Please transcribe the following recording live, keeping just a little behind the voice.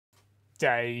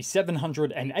Day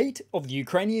 708 of the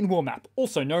Ukrainian War Map,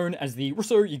 also known as the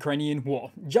Russo-Ukrainian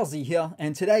War. Juzzy here,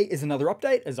 and today is another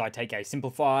update as I take a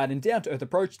simplified and down-to-earth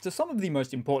approach to some of the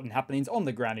most important happenings on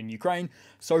the ground in Ukraine.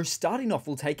 So starting off,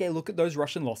 we'll take a look at those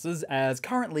Russian losses, as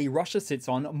currently Russia sits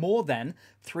on more than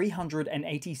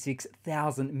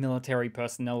 386,000 military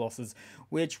personnel losses,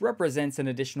 which represents an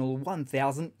additional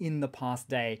 1,000 in the past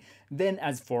day. Then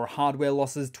as for hardware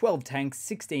losses, 12 tanks,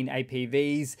 16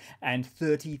 APVs, and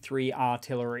 33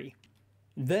 artillery.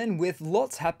 Then with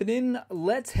lots happening,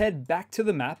 let's head back to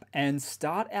the map and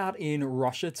start out in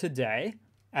Russia today,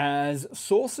 as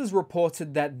sources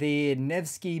reported that the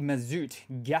Nevsky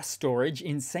Mazut gas storage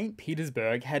in St.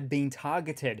 Petersburg had been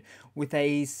targeted, with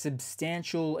a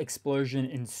substantial explosion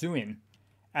ensuing.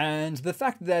 And the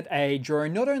fact that a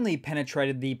drone not only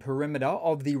penetrated the perimeter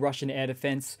of the Russian air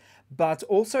defense, but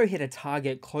also hit a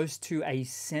target close to a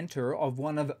center of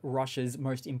one of Russia's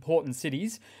most important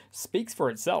cities speaks for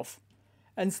itself,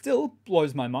 and still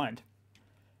blows my mind.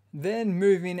 Then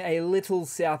moving a little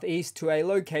southeast to a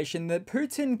location that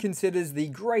Putin considers the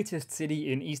greatest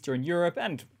city in Eastern Europe,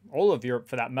 and all of Europe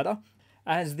for that matter,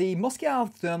 as the Moscow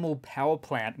thermal power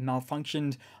plant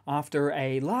malfunctioned after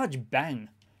a large bang,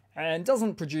 and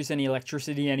doesn't produce any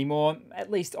electricity anymore, at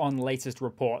least on latest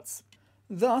reports.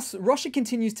 Thus, Russia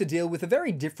continues to deal with a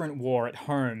very different war at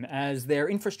home, as their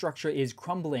infrastructure is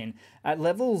crumbling at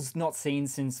levels not seen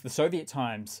since the Soviet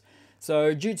times.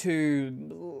 So due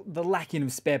to the lacking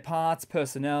of spare parts,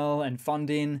 personnel, and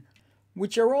funding,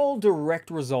 which are all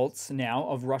direct results now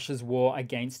of Russia's war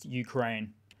against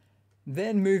Ukraine.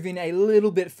 Then moving a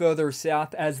little bit further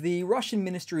south, as the Russian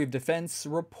Ministry of Defense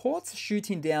reports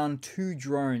shooting down 2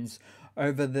 drones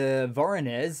over the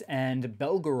Voronezh and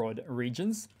Belgorod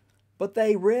regions, but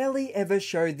they rarely ever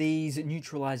show these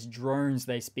neutralized drones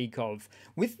they speak of,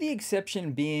 with the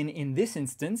exception being in this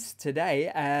instance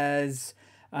today, as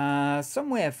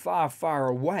somewhere far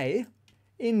away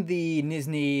in the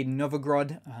Nizhny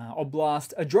Novgorod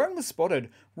Oblast, a drone was spotted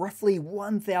roughly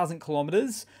 1,000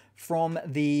 kilometers from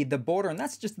the border, and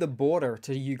that's just the border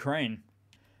to Ukraine,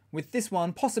 with this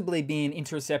one possibly being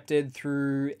intercepted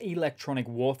through electronic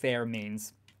warfare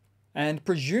means. And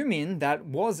presuming that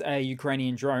was a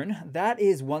Ukrainian drone, that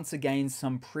is once again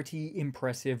some pretty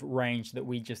impressive range that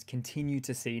we just continue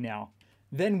to see now.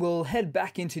 Then we'll head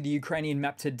back into the Ukrainian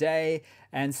map today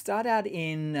and start out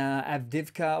in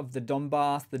Avdiivka of the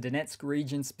Donbass, the Donetsk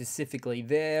region specifically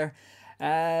there,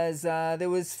 as there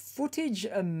was footage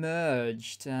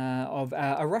emerged of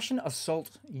a Russian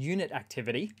assault unit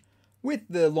activity, with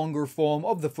the longer form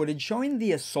of the footage showing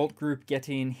the assault group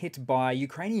getting hit by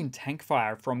Ukrainian tank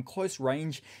fire from close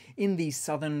range in the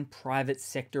southern private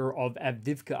sector of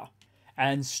Avdiivka.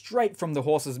 And straight from the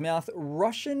horse's mouth,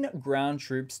 Russian ground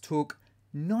troops took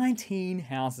 19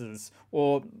 houses,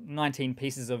 or 19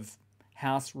 pieces of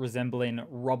house resembling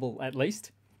rubble at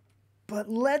least. But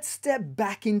let's step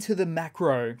back into the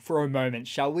macro for a moment,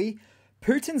 shall we?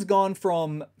 Putin's gone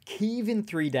from Kyiv in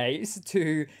 3 days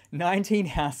to 19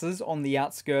 houses on the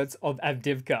outskirts of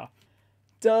Avdiivka.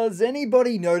 Does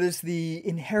anybody notice the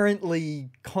inherently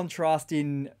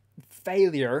contrasting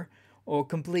failure or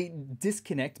complete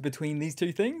disconnect between these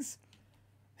two things?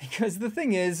 Because the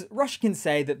thing is, Russia can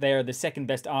say that they are the second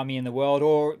best army in the world,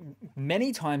 or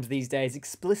many times these days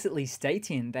explicitly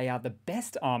stating they are the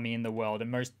best army in the world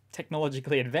and most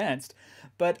technologically advanced.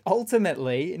 But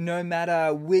ultimately, no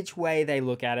matter which way they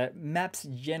look at it, maps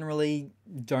generally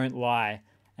don't lie.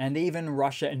 And even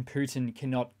Russia and Putin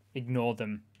cannot ignore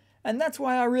them. And that's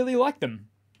why I really like them.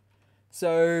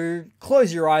 So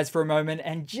close your eyes for a moment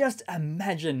and just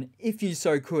imagine, if you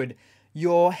so could,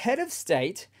 your head of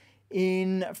state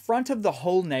in front of the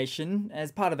whole nation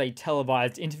as part of a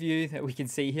televised interview that we can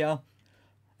see here,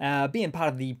 being part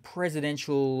of the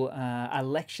presidential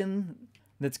election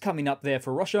that's coming up there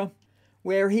for Russia,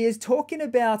 where he is talking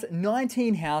about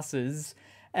 19 houses,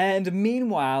 and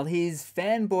meanwhile his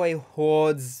fanboy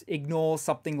hordes ignore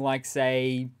something like,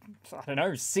 say, I don't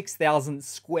know, 6,000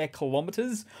 square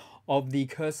kilometers of the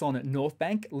Kherson North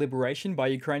Bank liberation by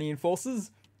Ukrainian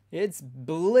forces. It's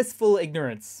blissful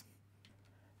ignorance.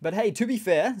 But hey, to be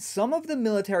fair, some of the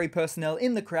military personnel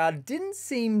in the crowd didn't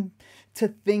seem to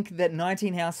think that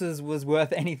 19 houses was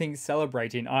worth anything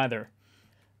celebrating either.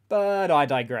 But I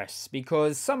digress,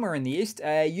 because somewhere in the east,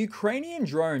 a Ukrainian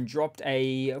drone dropped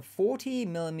a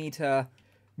 40mm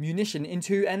munition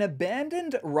into an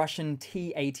abandoned Russian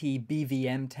T-80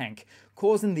 BVM tank,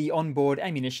 causing the onboard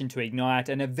ammunition to ignite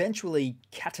and eventually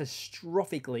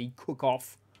catastrophically cook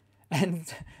off.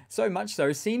 And so much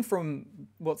so, seen from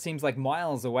what seems like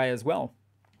miles away as well.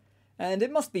 And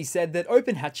it must be said that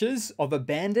open hatches of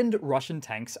abandoned Russian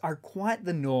tanks are quite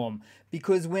the norm,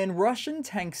 because when Russian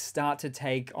tanks start to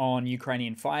take on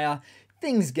Ukrainian fire,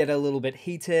 things get a little bit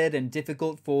heated and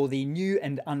difficult for the new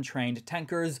and untrained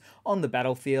tankers on the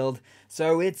battlefield,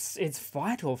 so it's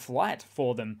fight or flight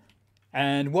for them.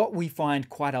 And what we find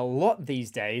quite a lot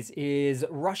these days is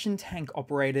Russian tank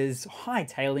operators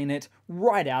hightailing it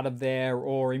right out of there,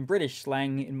 or in British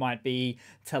slang it might be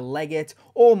to leg it,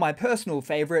 or my personal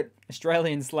favourite,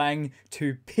 Australian slang,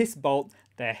 to piss bolt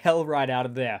the hell right out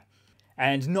of there.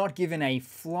 And not given a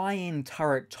fly-in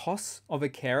turret toss of a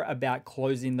care about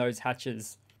closing those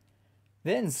hatches.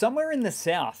 Then, somewhere in the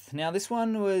south, now this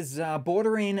one was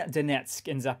bordering Donetsk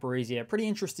and Zaporizhia, pretty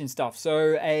interesting stuff.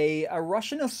 So a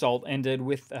Russian assault ended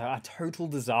with a total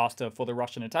disaster for the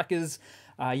Russian attackers.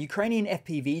 Ukrainian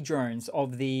FPV drones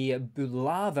of the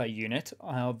Bulava unit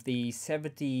of the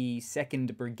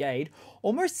 72nd Brigade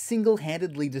almost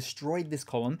single-handedly destroyed this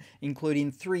column,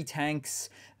 including 3 tanks,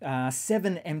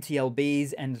 7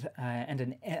 MTLBs, and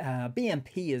an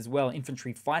BMP as well,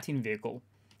 infantry fighting vehicle.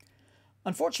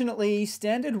 Unfortunately,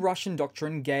 standard Russian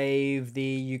doctrine gave the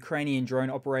Ukrainian drone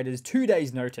operators 2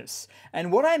 days' notice.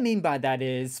 And what I mean by that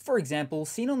is, for example,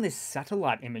 seen on this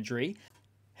satellite imagery,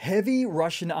 heavy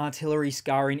Russian artillery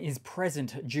scarring is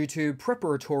present due to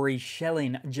preparatory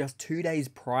shelling just 2 days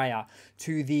prior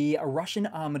to the Russian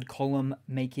armoured column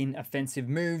making offensive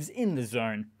moves in the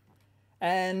zone.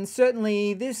 And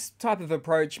certainly this type of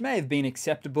approach may have been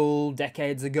acceptable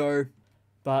decades ago,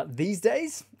 but these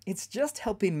days, it's just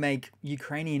helping make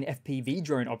Ukrainian FPV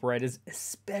drone operators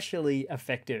especially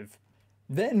effective.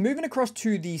 Then moving across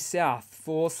to the south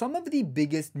for some of the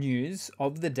biggest news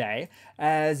of the day,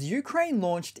 as Ukraine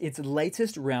launched its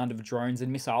latest round of drones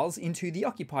and missiles into the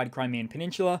occupied Crimean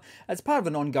Peninsula as part of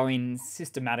an ongoing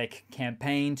systematic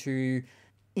campaign to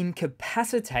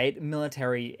incapacitate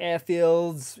military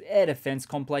airfields, air defense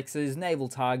complexes, naval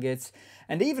targets,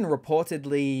 and even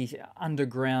reportedly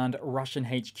underground Russian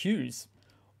HQs.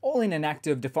 All in an act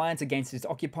of defiance against its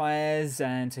occupiers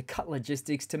and to cut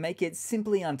logistics to make it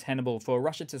simply untenable for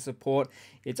Russia to support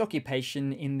its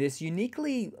occupation in this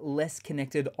uniquely less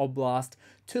connected oblast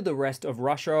to the rest of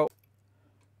Russia,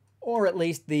 or at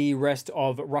least the rest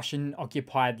of Russian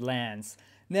occupied lands.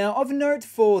 Now, of note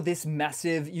for this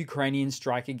massive Ukrainian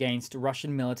strike against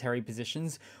Russian military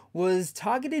positions was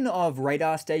targeting of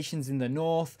radar stations in the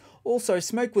north. Also,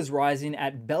 smoke was rising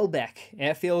at Belbek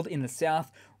airfield in the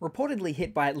south, reportedly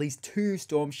hit by at least 2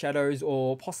 Storm Shadows,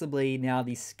 or possibly now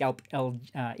the Scalp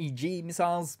EG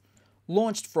missiles,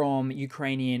 launched from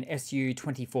Ukrainian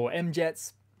Su-24M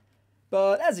jets.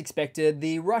 But as expected,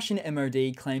 the Russian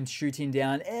MOD claimed shooting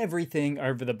down everything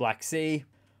over the Black Sea.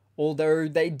 Although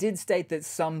they did state that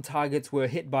some targets were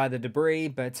hit by the debris,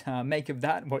 but make of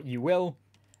that what you will.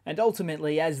 And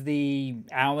ultimately, as the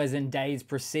hours and days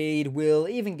proceed, we'll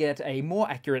even get a more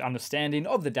accurate understanding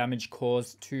of the damage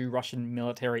caused to Russian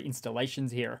military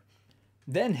installations here.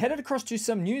 Then headed across to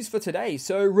some news for today.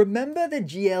 So remember the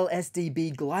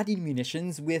GLSDB gliding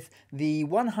munitions with the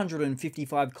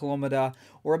 155km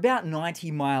or about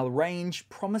 90-mile range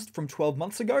promised from 12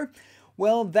 months ago?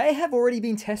 Well, they have already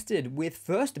been tested, with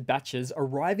first batches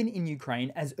arriving in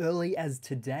Ukraine as early as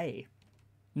today.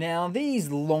 Now,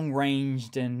 these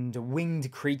long-ranged and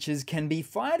winged creatures can be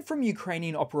fired from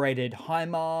Ukrainian-operated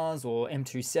HIMARS or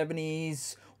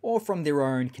M270s, or from their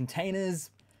own containers,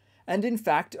 and in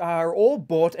fact are all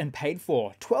bought and paid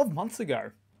for 12 months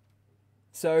ago.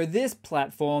 So this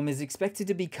platform is expected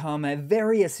to become a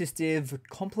very assistive,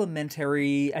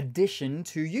 complementary addition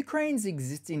to Ukraine's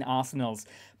existing arsenals,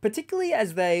 particularly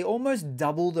as they almost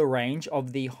double the range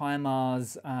of the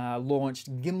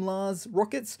HIMARS-launched GIMLARS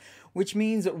rockets, which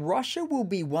means that Russia will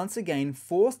be once again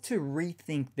forced to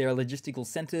rethink their logistical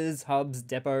centers, hubs,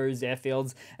 depots,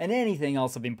 airfields, and anything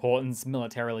else of importance,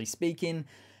 militarily speaking,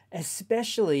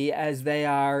 especially as they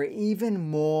are even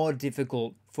more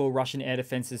difficult for Russian air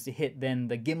defenses to hit than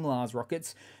the GIMLARS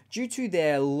rockets due to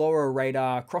their lower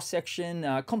radar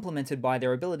cross-section, complemented by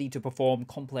their ability to perform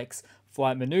complex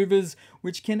flight maneuvers,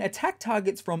 which can attack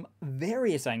targets from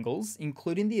various angles,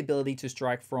 including the ability to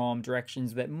strike from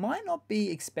directions that might not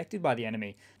be expected by the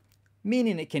enemy,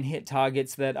 meaning it can hit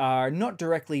targets that are not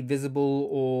directly visible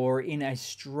or in a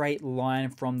straight line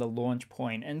from the launch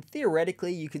point, and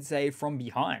theoretically you could say from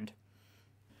behind.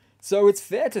 So it's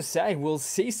fair to say we'll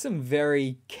see some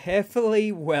very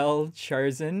carefully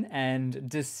well-chosen and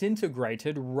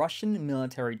disintegrated Russian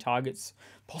military targets,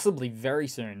 possibly very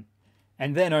soon.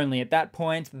 And then only at that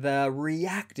point,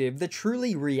 the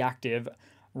truly reactive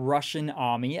Russian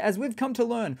army, as we've come to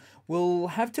learn, will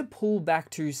have to pull back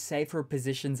to safer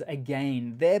positions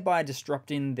again, thereby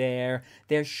disrupting their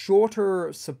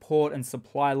shorter support and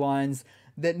supply lines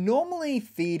that normally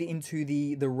feed into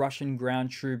the Russian ground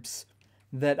troops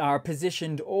that are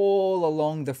positioned all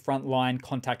along the front line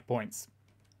contact points.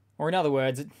 Or in other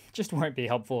words, it just won't be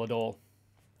helpful at all.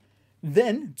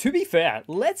 Then, to be fair,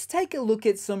 let's take a look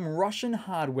at some Russian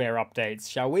hardware updates,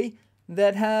 shall we?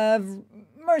 That have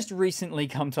most recently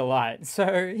come to light.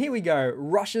 So here we go,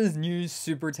 Russia's new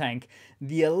super tank,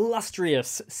 the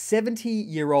illustrious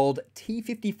 70-year-old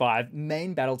T-55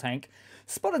 main battle tank,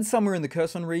 spotted somewhere in the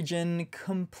Kherson region,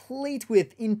 complete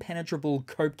with impenetrable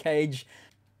cope cage,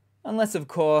 unless of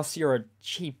course you're a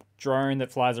cheap drone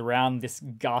that flies around this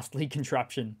ghastly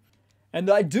contraption. And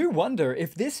I do wonder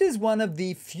if this is one of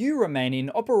the few remaining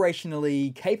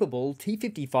operationally capable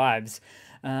T-55s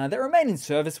that remain in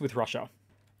service with Russia.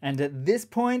 And at this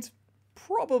point,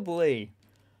 probably.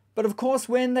 But of course,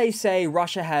 when they say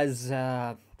Russia has,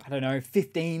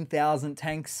 15,000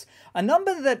 tanks, a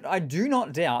number that I do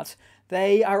not doubt,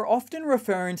 they are often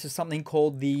referring to something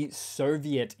called the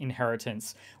Soviet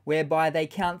inheritance, whereby they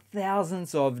count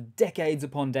thousands of decades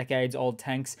upon decades old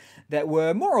tanks that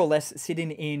were more or less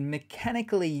sitting in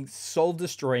mechanically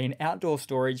soul-destroying outdoor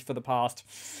storage for the past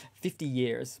 50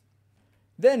 years.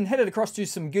 Then headed across to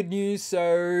some good news.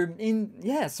 Some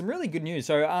really good news.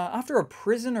 So after a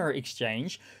prisoner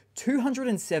exchange,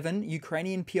 207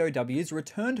 Ukrainian POWs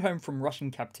returned home from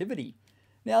Russian captivity.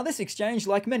 Now, this exchange,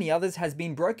 like many others, has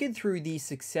been brokered through the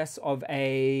success of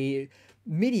a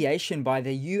mediation by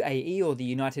the UAE, or the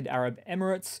United Arab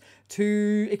Emirates,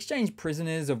 to exchange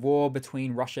prisoners of war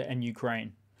between Russia and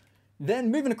Ukraine. Then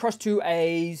moving across to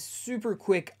a super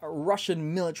quick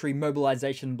Russian military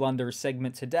mobilization blunder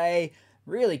segment today.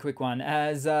 Really quick one,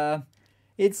 as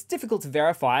it's difficult to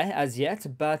verify as yet,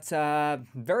 but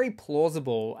very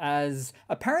plausible, as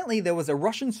apparently there was a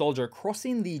Russian soldier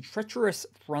crossing the treacherous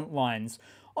front lines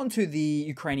onto the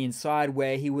Ukrainian side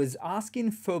where he was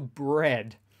asking for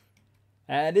bread.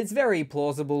 And it's very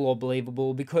plausible or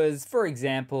believable because, for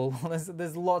example,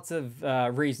 there's lots of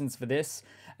reasons for this,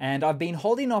 and I've been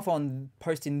holding off on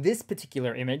posting this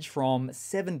particular image from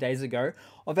 7 days ago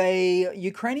of a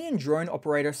Ukrainian drone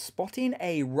operator spotting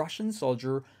a Russian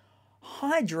soldier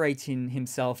hydrating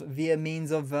himself via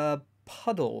means of a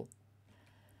puddle.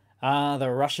 Ah, the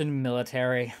Russian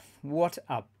military. What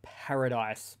a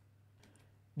paradise.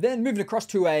 Then moving across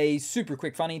to a super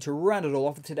quick funny to round it all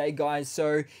off today, guys.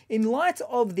 So, in light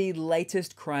of the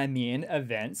latest Crimean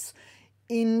events,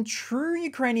 in true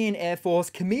Ukrainian Air Force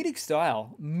comedic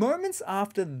style, moments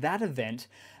after that event,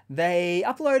 they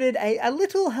uploaded a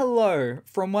little hello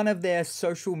from one of their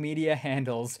social media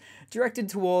handles directed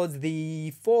towards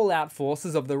the fallout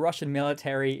forces of the Russian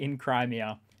military in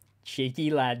Crimea. Cheeky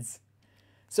lads.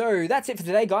 So that's it for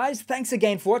today, guys. Thanks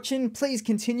again for watching. Please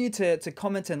continue to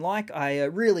comment and like. I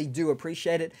really do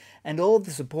appreciate it. And all of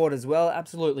the support as well.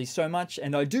 Absolutely so much.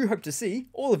 And I do hope to see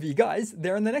all of you guys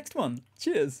there in the next one.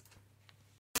 Cheers.